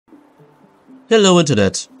Hello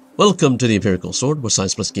Internet, welcome to the Empirical Sword, where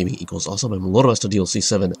science plus gaming equals awesome. I'm Lord Master DLC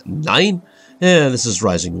 7-9, and this is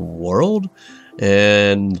Rising World,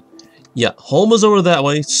 and yeah, home is over that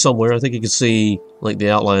way, somewhere. I think you can see, like, the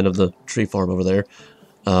outline of the tree farm over there.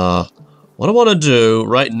 What I want to do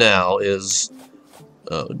right now is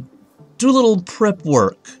do a little prep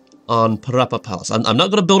work on Parapa Palace. I'm not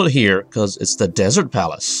going to build it here, because it's the desert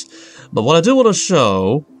palace, but what I do want to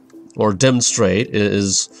show, or demonstrate,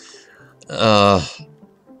 is a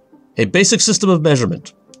basic system of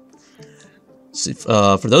measurement. See,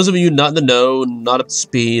 for those of you not in the know, not up to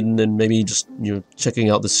speed, and maybe just checking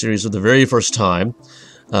out this series for the very first time,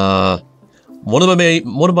 one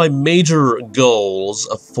of my major goals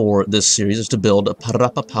for this series is to build a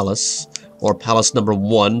Parapa Palace, or Palace number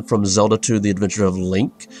 1 from Zelda 2: The Adventure of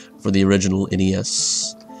Link for the original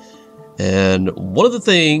NES. And one of the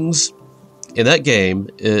things in that game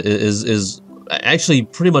is actually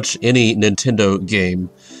pretty much any Nintendo game,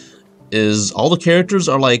 is all the characters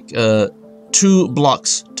are like 2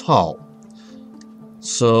 blocks tall.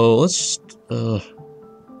 So let's it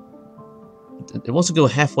wants to go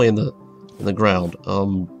halfway in the ground.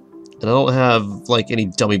 And I don't have like any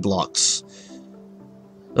dummy blocks.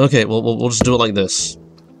 Okay, well we'll just do it like this.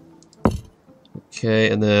 Okay,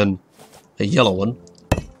 and then a yellow one.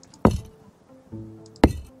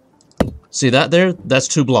 See that there? That's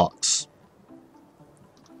 2 blocks.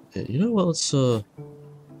 And you know what? Let's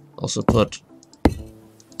also put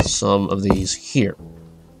some of these here.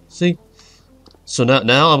 See? So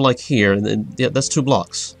now I'm like here, and then yeah, that's 2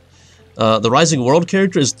 blocks. The Rising World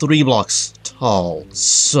character is 3 blocks tall.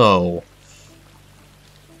 So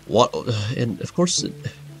what? And of course,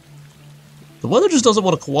 the weather just doesn't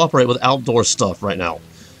want to cooperate with outdoor stuff right now.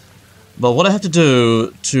 But what I have to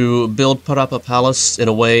do to build Parapa Palace in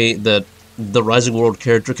a way that the Rising World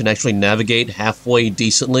character can actually navigate halfway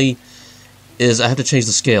decently is I have to change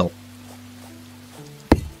the scale.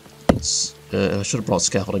 I should have brought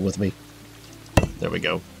scaffolding with me. There we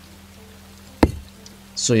go.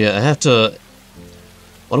 So yeah, I have to...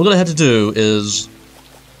 What I'm going to have to do is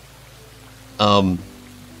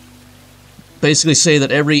basically say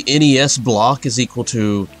that every NES block is equal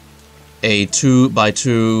to a 2 by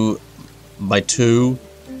 2 by 2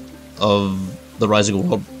 of the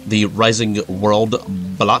Rising World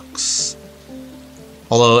blocks.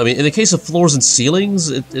 Although, I mean, in the case of floors and ceilings,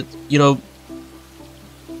 you know,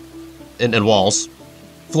 and walls,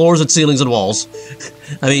 floors and ceilings and walls,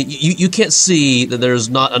 I mean, you can't see that there's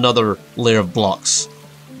not another layer of blocks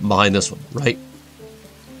behind this one, right?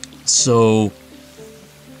 So,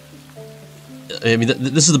 I mean,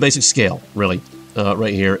 this is the basic scale, really,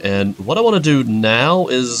 right here. And what I want to do now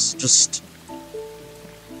is just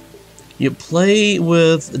play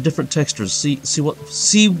with different textures, see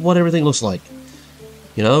what everything looks like,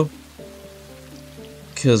 you know.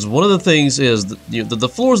 Because one of the things is that, the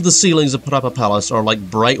floors and the ceilings of Parapa Palace are like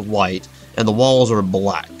bright white, and the walls are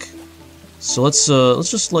black. So let's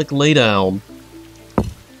just like lay down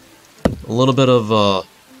a little bit of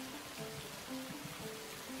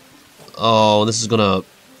oh, this is gonna...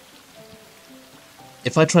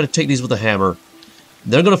 If I try to take these with a hammer,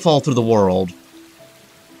 they're gonna fall through the world.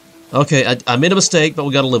 Okay, I made a mistake, but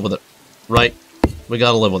we gotta live with it, right? We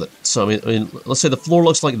gotta live with it. So I mean, let's say the floor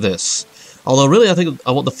looks like this. Although, really, I think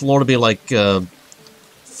I want the floor to be like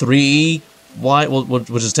 3 wide,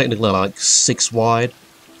 which is technically like 6 wide.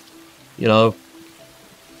 You know,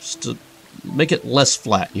 just to make it less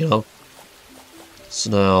flat. You know. So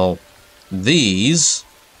now these,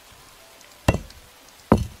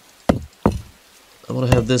 I want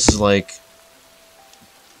to have this like.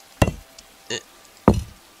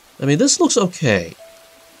 I mean, this looks okay.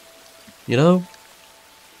 You know.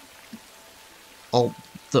 All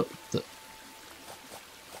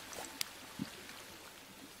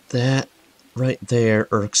that right there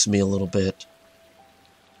irks me a little bit.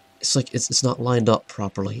 It's like it's not lined up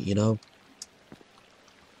properly, you know.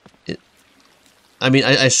 I mean,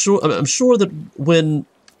 I'm sure that when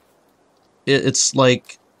it's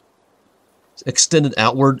like extended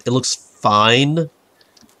outward, it looks fine.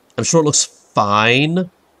 I'm sure it looks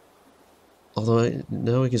fine. Although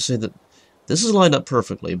now we can say that this is lined up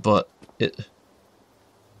perfectly, but just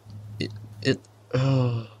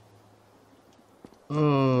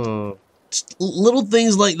little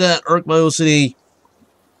things like that irk my OCD.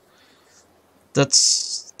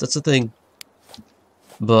 That's a thing.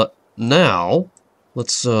 But now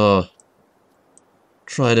let's try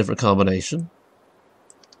a different combination.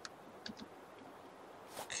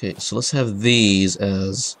 Okay, so let's have these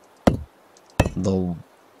as the...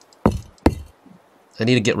 I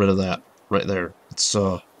need to get rid of that right there. It's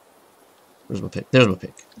where's my pick? There's my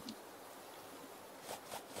pick.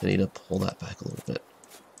 I need to pull that back a little bit.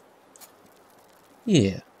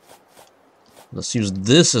 Yeah. Let's use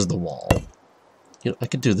this as the wall. You know, I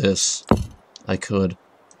could do this. I could.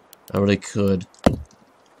 I really could.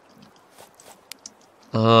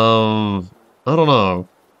 I don't know.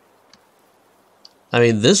 I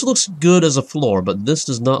mean, this looks good as a floor, but this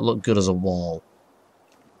does not look good as a wall.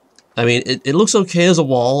 I mean, it looks okay as a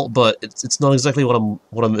wall, but it's not exactly what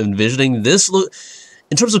I'm envisioning. This look,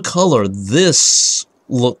 in terms of color, this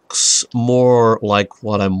looks more like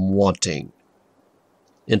what I'm wanting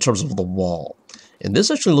in terms of the wall. And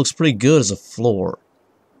this actually looks pretty good as a floor.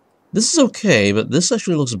 This is okay, but this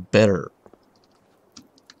actually looks better.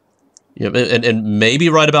 Yeah, and maybe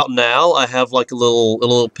right about now I have like a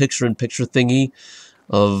little picture-in-picture thingy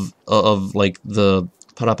of like the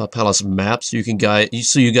Parapa Palace map, so you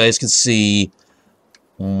guys can see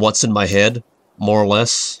what's in my head, more or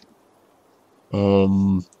less.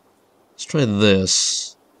 Let's try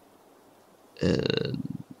this.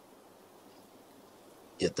 And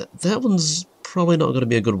yeah, that one's probably not going to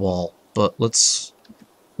be a good wall, but let's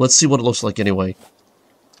see what it looks like anyway.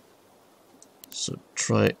 So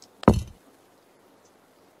try.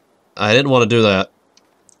 I didn't want to do that.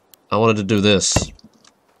 I wanted to do this.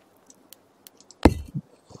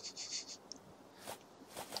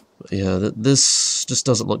 But yeah, this just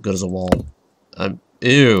doesn't look good as a wall.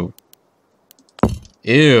 Ew.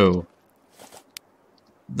 Ew.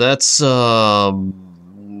 That's,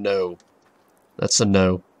 no. That's a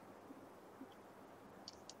no.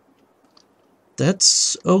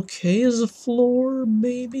 That's okay as a floor,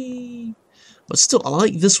 maybe? But still, I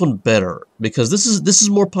like this one better, because this is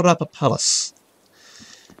more Parapa Palace.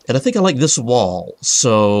 And I think I like this wall,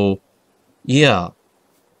 so, yeah.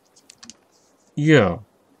 Yeah.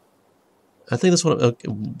 I think this one, okay,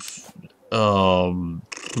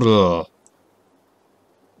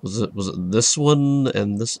 was it this one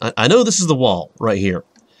and this? I know this is the wall right here.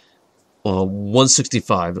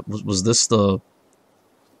 165. Was this the?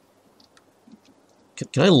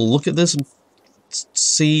 Can I look at this and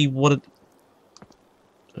see what it?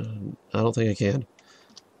 I don't think I can.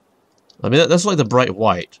 I mean, that's like the bright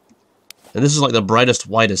white, and this is like the brightest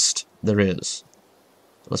whitest there is.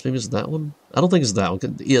 Unless maybe it's that one. I don't think it's that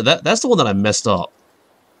one. Yeah, that's the one that I messed up.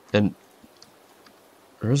 And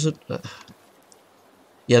or is it?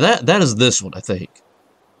 Yeah, that is this one, I think.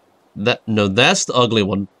 No, that's the ugly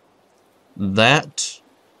one. That,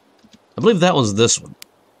 I believe that one's this one.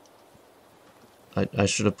 I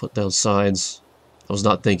should have put down signs. I was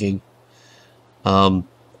not thinking. That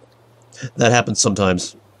happens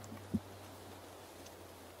sometimes.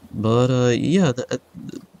 But yeah,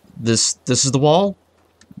 this is the wall.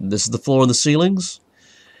 This is the floor and the ceilings.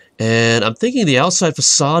 And I'm thinking the outside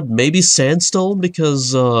facade maybe sandstone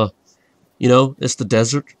because you know, it's the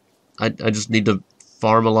desert. I just need to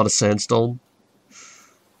farm a lot of sandstone.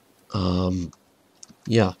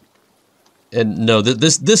 Yeah. And no,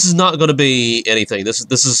 this is not going to be anything. This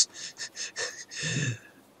is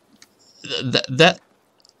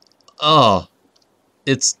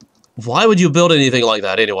it's, why would you build anything like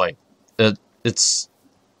that anyway? It's,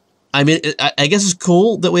 I mean, I guess it's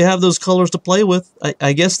cool that we have those colors to play with.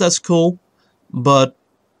 I guess that's cool, but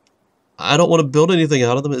I don't want to build anything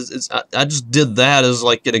out of them. I just did that as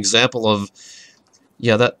like an example of,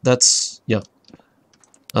 yeah, that's yeah.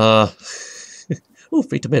 Ooh,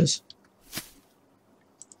 free tomatoes.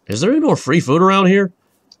 Is there any more free food around here?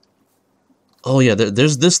 Oh yeah,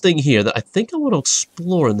 there's this thing here that I think I want to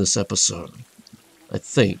explore in this episode. I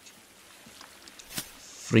think.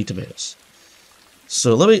 Free tomatoes.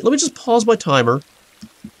 So let me just pause my timer,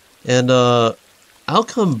 and I'll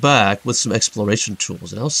come back with some exploration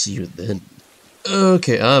tools, and I'll see you then.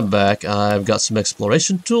 Okay, I'm back. I've got some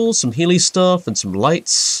exploration tools, some Healy stuff, and some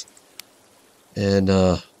lights, and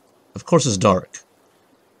of course it's dark.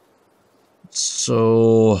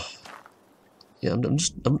 So yeah, I'm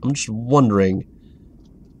just wondering,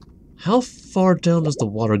 how far down does the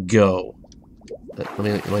water go? I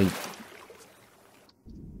mean,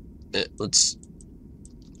 let's.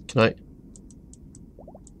 Can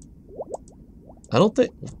I don't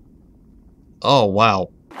think. Oh wow,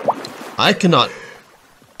 I cannot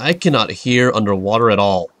hear underwater at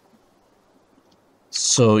all.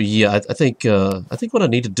 So yeah, I think what I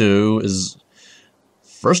need to do is,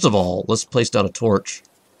 first of all, let's place down a torch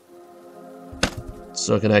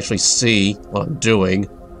so I can actually see what I'm doing.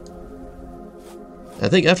 I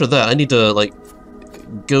think after that, I need to like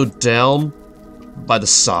go down by the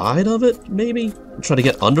side of it, maybe, and try to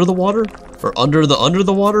get under the water, or under the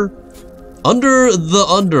water, under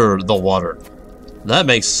the water. That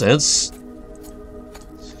makes sense.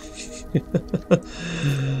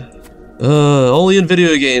 Only in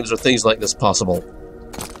video games are things like this possible.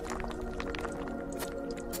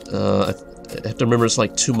 I have to remember it's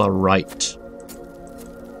like to my right.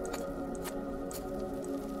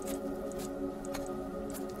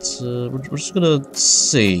 We're just gonna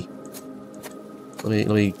see. Let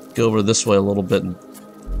me go over this way a little bit. And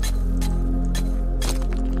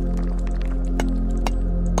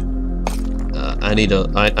I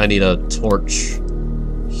need a torch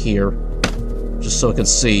here, just so I can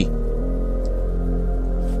see.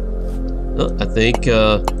 I think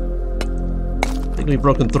we've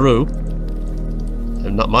broken through.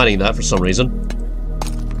 I'm not mining that for some reason.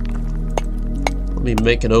 Let me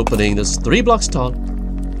make an opening that's 3 blocks tall.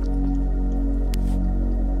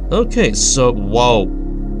 Okay, so whoa.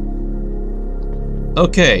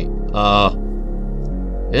 Okay,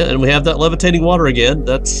 yeah, and we have that levitating water again.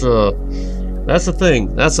 That's a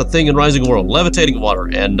thing. That's a thing in Rising World. Levitating water,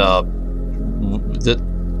 and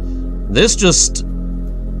this just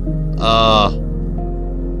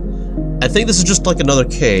I think this is just like another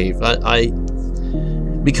cave.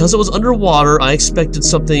 Because it was underwater, I expected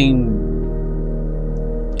something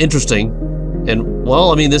interesting. And,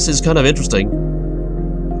 well, I mean, this is kind of interesting.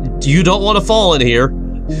 You don't want to fall in here.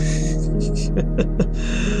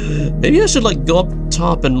 Maybe I should, like, go up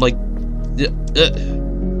top and, like,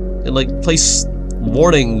 place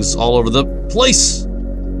warnings all over the place.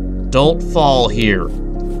 Don't fall here.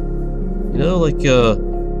 You know, like, a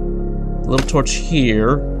little torch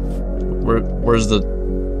here. Where's the...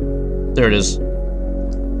 There it is.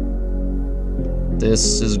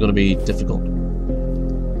 This is going to be difficult.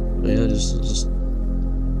 Yeah, just...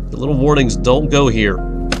 The little warnings, don't go here.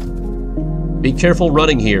 Be careful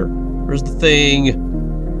running here. Where's the thing?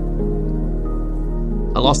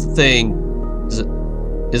 I lost the thing. Is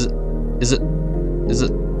it?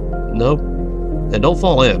 No? And don't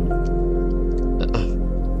fall in.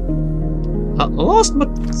 I lost my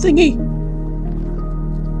thingy.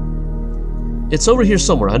 It's over here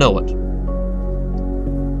somewhere, I know it.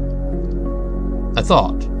 I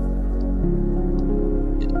thought.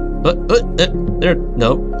 There,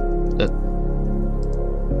 no.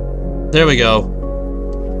 There we go.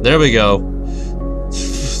 There we go.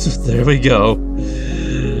 There we go.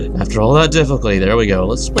 After all that difficulty, there we go.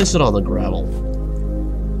 Let's place it on the gravel.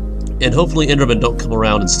 And hopefully Endermen don't come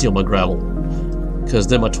around and steal my gravel. Because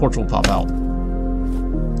then my torch will pop out.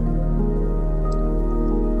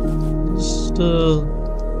 Just,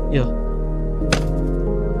 yeah.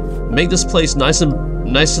 Make this place nice and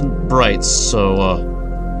bright, so,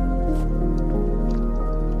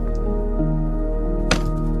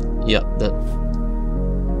 yeah, that...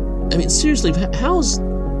 I mean, seriously, how's... I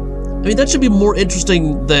mean, that should be more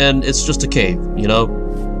interesting than it's just a cave, you know?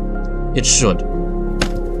 It should.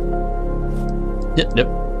 Yep, yep.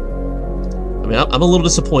 I mean, I'm a little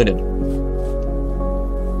disappointed.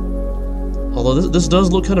 Although this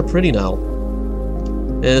does look kind of pretty now.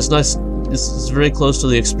 And it's nice. It's very close to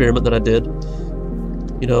the experiment that I did.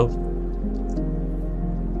 You know.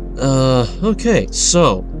 Okay,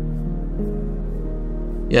 so.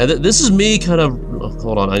 Yeah, this is me kind of... Oh,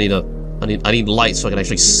 hold on, I need light so I can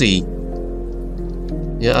actually see.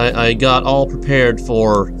 Yeah, I got all prepared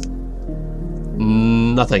for...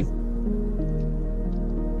 nothing.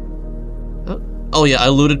 Oh yeah, I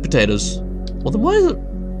looted potatoes. Well then why is it...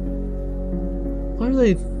 Why are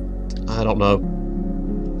they... I don't know.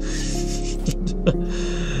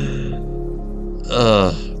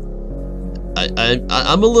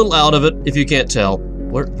 I'm a little out of it, if you can't tell.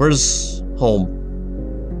 Where's home?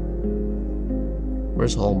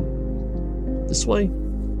 Where's home? This way?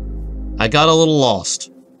 I got a little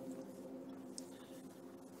lost.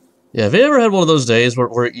 Yeah, have you ever had one of those days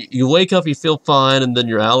where you wake up, you feel fine, and then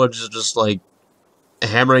your allergies are just like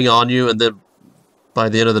hammering on you, and then by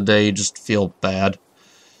the end of the day you just feel bad?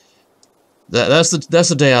 That's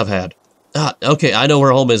the day I've had. Ah, okay, I know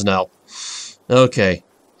where home is now. Okay,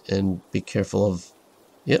 and be careful of...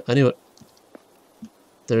 Yeah, I knew it.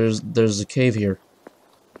 There's a cave here.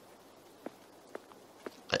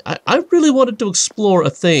 I really wanted to explore a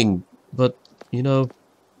thing, but, you know,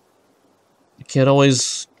 you can't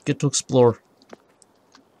always get to explore.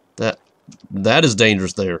 That is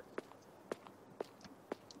dangerous there.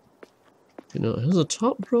 You know, has the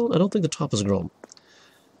top grown? I don't think the top has grown.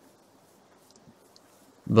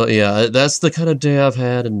 But yeah, that's the kind of day I've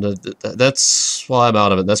had, and that's why I'm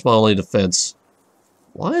out of it. That's my only defense.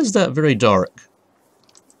 Why is that very dark?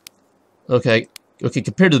 Okay,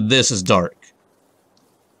 compared to this, it's dark.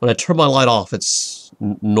 When I turn my light off, it's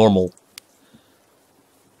normal.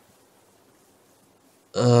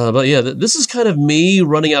 But yeah, this is kind of me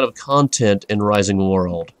running out of content in Rising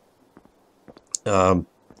World.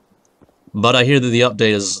 but I hear that the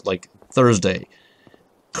update is like Thursday.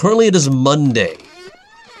 Currently it is Monday.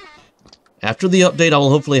 After the update, I will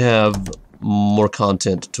hopefully have more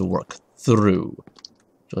content to work through.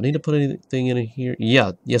 Do I need to put anything in here?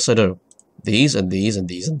 Yeah, yes I do. These and these and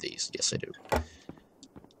these and these. Yes I do.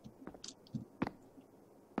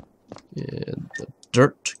 And the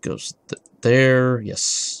dirt goes there.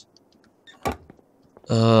 Yes.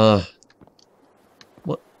 What?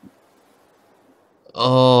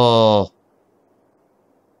 Oh.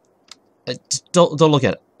 Don't look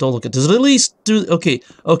at it. Don't look at it. Does it at least do... Okay,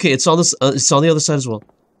 it's on this... it's on the other side as well.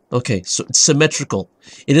 Okay, so it's symmetrical.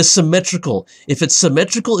 It is symmetrical. If it's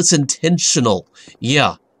symmetrical, it's intentional.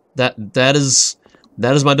 Yeah, that is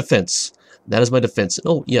my defense. That is my defense.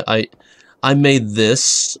 Oh, yeah, I made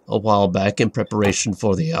this a while back in preparation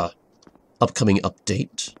for the upcoming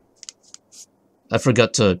update. I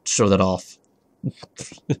forgot to show that off.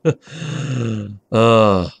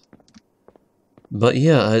 But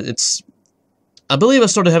yeah, it's... I believe I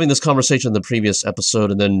started having this conversation in the previous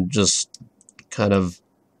episode and then just kind of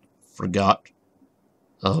forgot.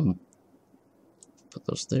 Put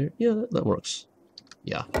those there. Yeah, that works.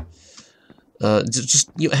 Yeah.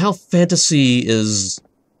 Just you know, how fantasy is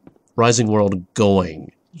Rising World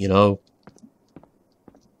going, you know?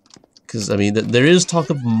 Because, I mean, there is talk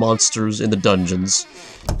of monsters in the dungeons.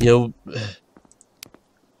 You know...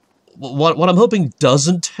 What I'm hoping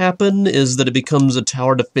doesn't happen is that it becomes a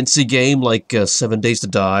tower defense-y game like 7 Days to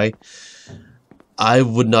Die. I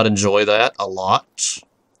would not enjoy that a lot.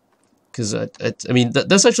 Because, I mean,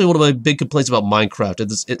 that's actually one of my big complaints about Minecraft.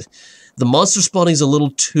 The monster spawning is a little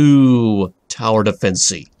too tower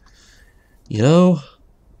defense-y. You know?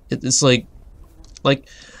 It's like,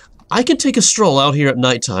 I can take a stroll out here at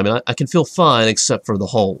nighttime and I can feel fine except for the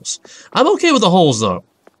holes. I'm okay with the holes, though.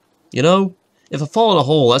 You know? If I fall in a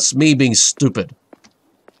hole, that's me being stupid.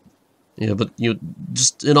 Yeah, but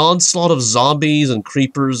just an onslaught of zombies and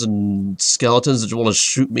creepers and skeletons that want to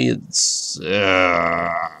shoot me, it's...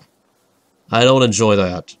 I don't enjoy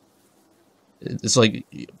that. It's like...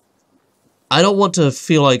 I don't want to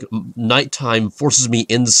feel like nighttime forces me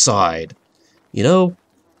inside. You know?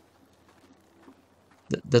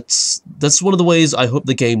 That's one of the ways I hope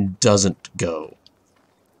the game doesn't go.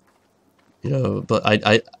 You know, but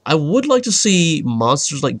I would like to see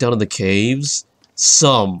monsters like down in the caves.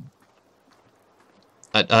 Some.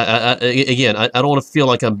 Again, I don't want to feel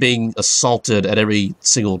like I'm being assaulted at every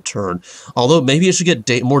single turn. Although maybe it should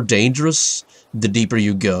get more dangerous the deeper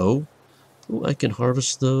you go. Ooh, I can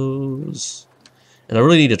harvest those. And I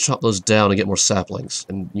really need to chop those down and get more saplings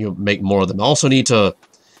and make more of them. I also need to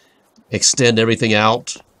extend everything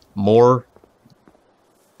out more.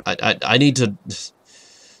 I need to...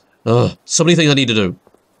 so many things I need to do.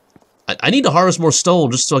 I need to harvest more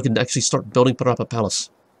stone just so I can actually start building Parapa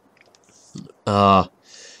Palace. And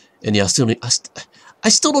yeah, I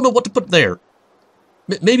still don't know what to put there.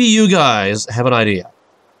 Maybe you guys have an idea.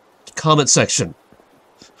 Comment section.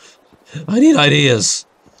 I need ideas.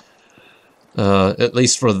 At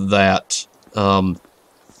least for that. And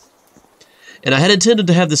I had intended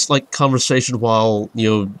to have this like conversation while,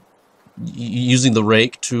 using the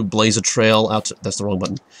rake to blaze a trail out to... That's the wrong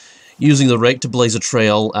button. Using the rake to blaze a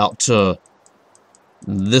trail out to...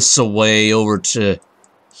 this away over to...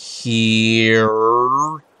 here...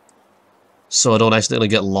 so I don't accidentally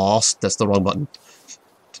get lost. That's the wrong button.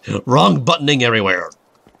 Wrong buttoning everywhere.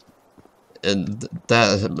 And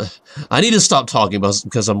that... I need to stop talking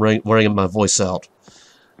because I'm wearing my voice out.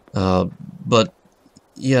 But...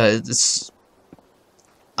 yeah, it's...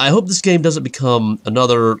 I hope this game doesn't become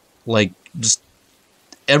another... like, just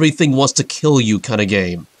everything wants to kill you kind of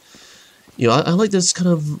game. I like this kind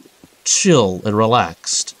of chill and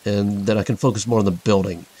relaxed, and that I can focus more on the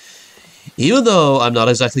building. Even though I'm not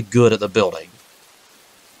exactly good at the building.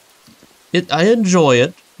 I enjoy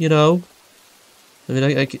it, I mean,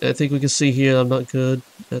 I think we can see here I'm not good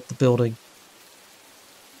at the building.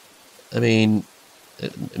 I mean,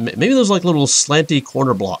 maybe there's like little slanty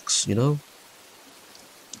corner blocks,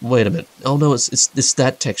 Wait a minute. Oh no, it's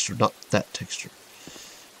that texture, not that texture.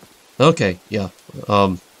 Okay, yeah.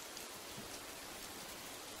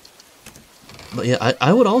 But yeah,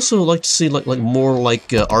 I would also like to see like more like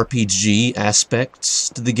RPG aspects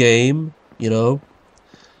to the game,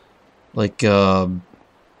 Like I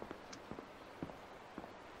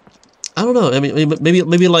don't know. I mean,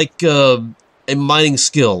 maybe like a mining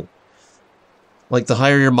skill. Like the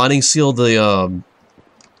higher your mining skill, the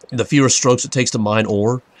fewer strokes it takes to mine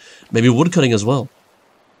ore. Maybe woodcutting as well.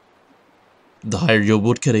 The higher your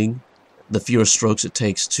woodcutting, the fewer strokes it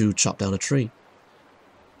takes to chop down a tree.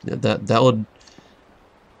 That would...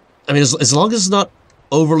 I mean, as long as it's not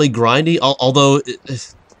overly grindy, although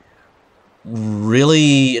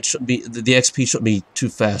really it shouldn't be, the XP shouldn't be too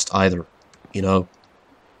fast either, you know.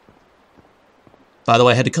 By the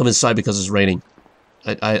way, I had to come inside because it's raining.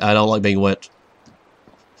 I don't like being wet.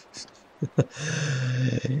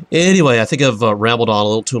 Anyway, I think I've rambled on a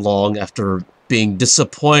little too long after being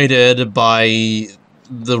disappointed by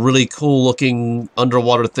the really cool-looking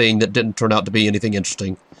underwater thing that didn't turn out to be anything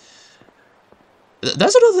interesting.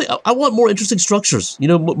 That's another thing. I want more interesting structures. You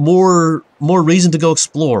know, more reason to go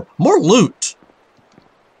explore. More loot.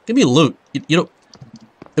 Give me loot. You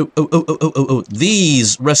know,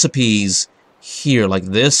 these recipes here, like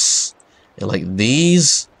this, and like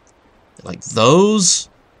these, and like those,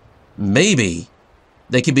 maybe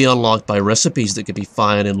they could be unlocked by recipes that could be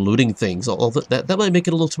fine in looting things. Although that might make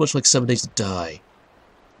it a little too much like 7 Days to Die.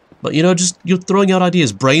 But, you know, just you're throwing out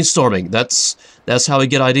ideas, brainstorming. That's how we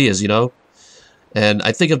get ideas, you know? And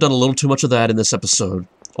I think I've done a little too much of that in this episode.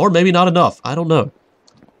 Or maybe not enough. I don't know.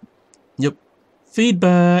 Yep.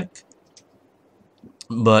 Feedback.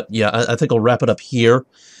 But, yeah, I think I'll wrap it up here.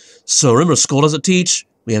 So, remember, school doesn't teach.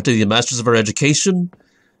 We have to be the masters of our education.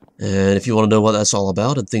 And if you want to know what that's all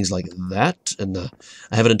about and things like that, and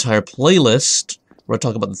I have an entire playlist where I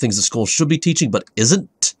talk about the things that school should be teaching but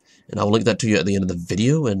isn't. And I will link that to you at the end of the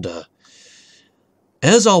video. And,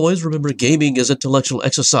 as always, remember, gaming is intellectual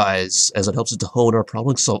exercise, as it helps us to hone our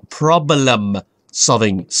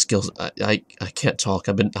problem-solving skills. I can't talk.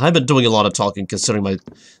 I've been doing a lot of talking, considering my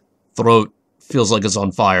throat feels like it's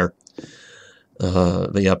on fire.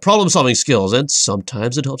 But yeah, problem-solving skills, and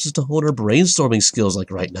sometimes it helps us to hone our brainstorming skills, like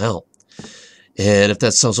right now. And if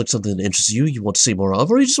that sounds like something that interests you, you want to see more of,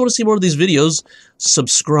 or you just want to see more of these videos,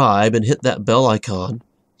 subscribe and hit that bell icon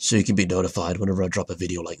so you can be notified whenever I drop a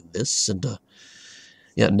video like this. And,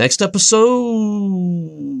 yeah, next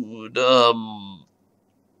episode,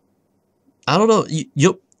 I don't know,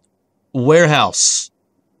 warehouse.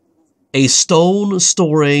 A stone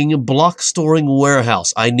storing, block storing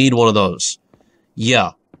warehouse. I need one of those.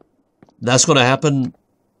 Yeah, that's going to happen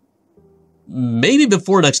maybe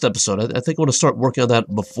before next episode. I think I want to start working on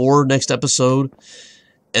that before next episode,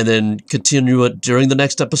 and then continue it during the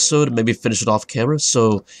next episode, and maybe finish it off camera.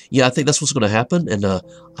 So, yeah, I think that's what's going to happen, and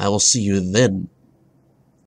I will see you then.